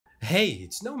Hey,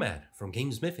 it's Nomad from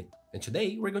GameSmithing, and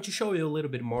today we're going to show you a little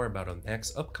bit more about our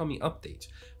next upcoming update,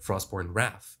 Frostborn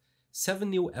Wrath. 7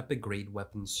 new epic grade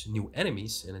weapons, new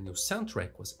enemies, and a new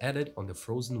soundtrack was added on the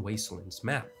Frozen Wastelands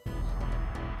map.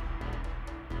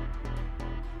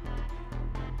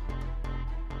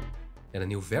 And a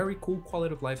new very cool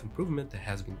quality of life improvement that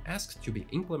has been asked to be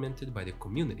implemented by the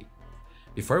community.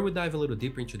 Before we dive a little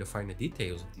deeper into the finer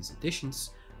details of these additions,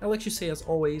 I'd like to say as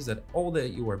always that all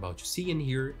that you are about to see and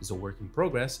hear is a work in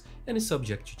progress and is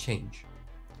subject to change.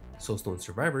 Soulstone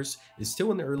Survivors is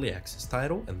still an early access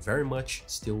title and very much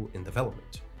still in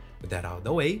development. With that out of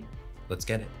the way, let's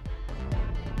get it.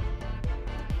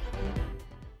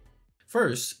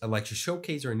 First, I'd like to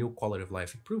showcase our new quality of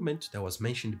life improvement that was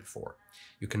mentioned before.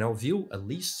 You can now view a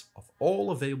list of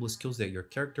all available skills that your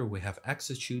character will have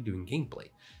access to during gameplay,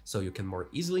 so you can more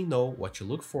easily know what to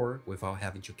look for without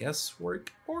having to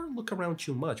guesswork or look around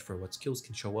too much for what skills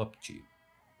can show up to you.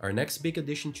 Our next big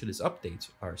addition to this update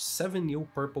are 7 new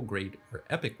purple grade or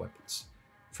epic weapons.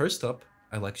 First up,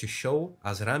 I'd like to show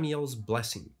Azrael's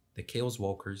Blessing, the Chaos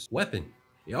Walker's weapon.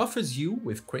 It offers you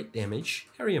with crit damage,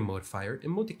 area modifier,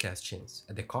 and multicast chance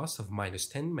at the cost of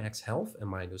 -10 max health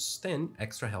and -10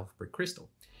 extra health per crystal.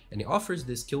 And it offers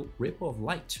the skill Ripple of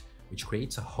Light, which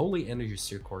creates a holy energy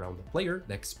circle around the player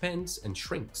that expands and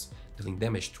shrinks, dealing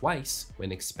damage twice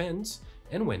when it expands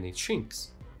and when it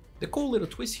shrinks. The cool little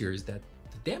twist here is that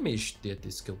the damage that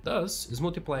this skill does is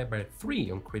multiplied by 3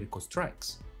 on critical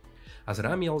strikes.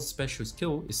 Azrael's special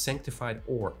skill is Sanctified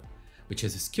Orb, which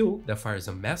is a skill that fires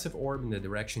a massive orb in the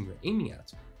direction you're aiming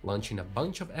at, launching a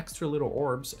bunch of extra little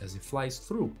orbs as it flies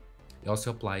through. It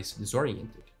also applies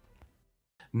Disoriented.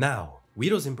 Now,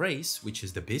 Widow's Embrace, which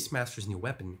is the Beastmaster's new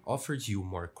weapon, offers you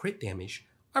more crit damage,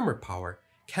 armor power,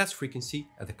 cast frequency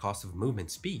at the cost of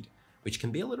movement speed, which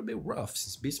can be a little bit rough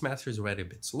since Beastmaster is already a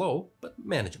bit slow, but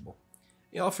manageable.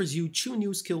 It offers you 2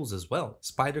 new skills as well,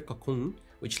 Spider Cocoon,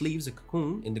 which leaves a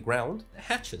cocoon in the ground that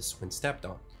hatches when stepped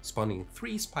on, spawning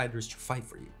 3 spiders to fight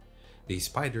for you. These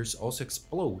spiders also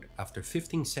explode after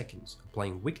 15 seconds,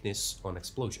 applying weakness on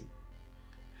explosion.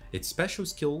 Its special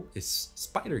skill is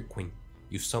Spider Queen.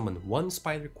 You summon 1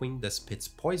 Spider Queen that spits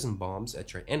poison bombs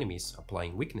at your enemies,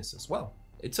 applying weakness as well.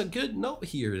 It's a good note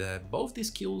here that both these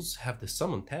skills have the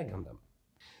summon tag on them.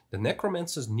 The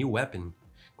Necromancer's new weapon,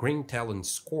 Green Talon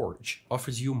Scourge,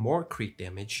 offers you more crit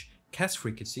damage, cast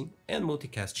frequency, and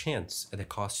multicast chance at the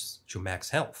cost to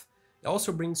max health. It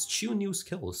also brings 2 new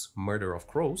skills, Murder of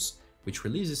Crows, which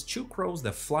releases 2 crows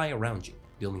that fly around you,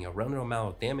 dealing a random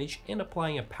amount of damage and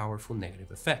applying a powerful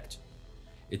negative effect.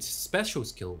 Its special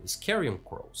skill is Carrion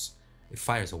Crows. It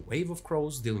fires a wave of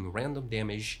crows dealing random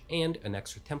damage and an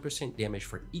extra 10% damage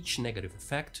for each negative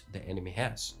effect the enemy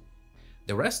has.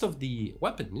 The rest of the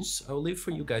weapons I'll leave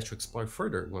for you guys to explore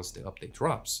further once the update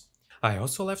drops. I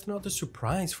also left another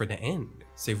surprise for the end,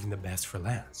 saving the best for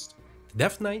last. The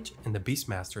Death Knight and the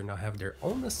Beastmaster now have their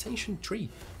own Ascension tree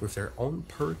with their own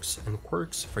perks and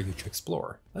quirks for you to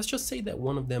explore. Let's just say that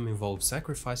one of them involves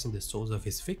sacrificing the souls of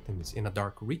his victims in a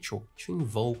dark ritual to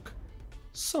invoke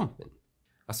something.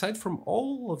 Aside from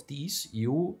all of these,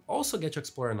 you also get to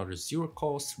explore another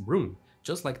zero-cost rune,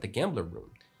 just like the Gambler rune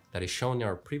that is shown in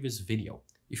our previous video.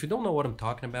 If you don't know what I'm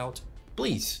talking about,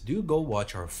 please do go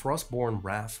watch our Frostborn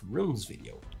Wrath runes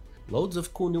video. Loads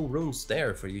of cool new runes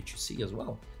there for you to see as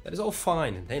well. That is all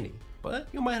fine and dandy, but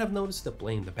you might have noticed that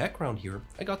playing in the background here,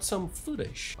 I got some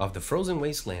footage of the Frozen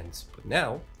Wastelands, but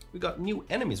now we got new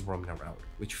enemies roaming around,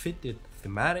 which fit the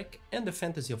thematic and the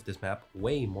fantasy of this map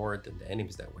way more than the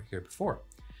enemies that were here before.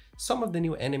 Some of the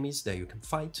new enemies that you can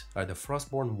fight are the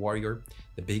Frostborn Warrior,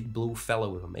 the big blue fellow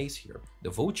with a mace here, the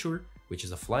Vulture, which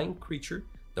is a flying creature,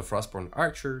 the Frostborn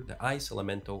Archer, the Ice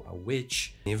Elemental, a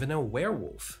Witch, even a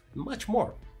Werewolf, and much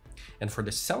more. And for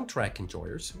the soundtrack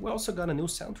enjoyers, we also got a new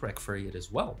soundtrack for it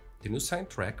as well. The new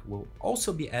soundtrack will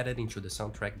also be added into the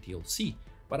soundtrack DLC,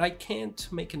 but I can't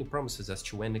make any promises as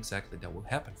to when exactly that will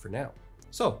happen for now.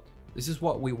 So, this is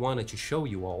what we wanted to show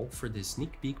you all for this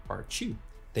sneak peek part 2.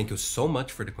 Thank you so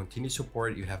much for the continued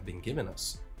support you have been giving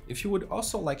us. If you would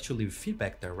also like to leave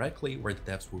feedback directly where the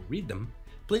devs will read them,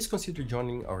 please consider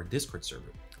joining our Discord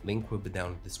server. Link will be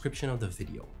down in the description of the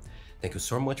video. Thank you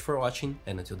so much for watching,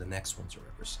 and until the next one,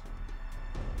 survivors.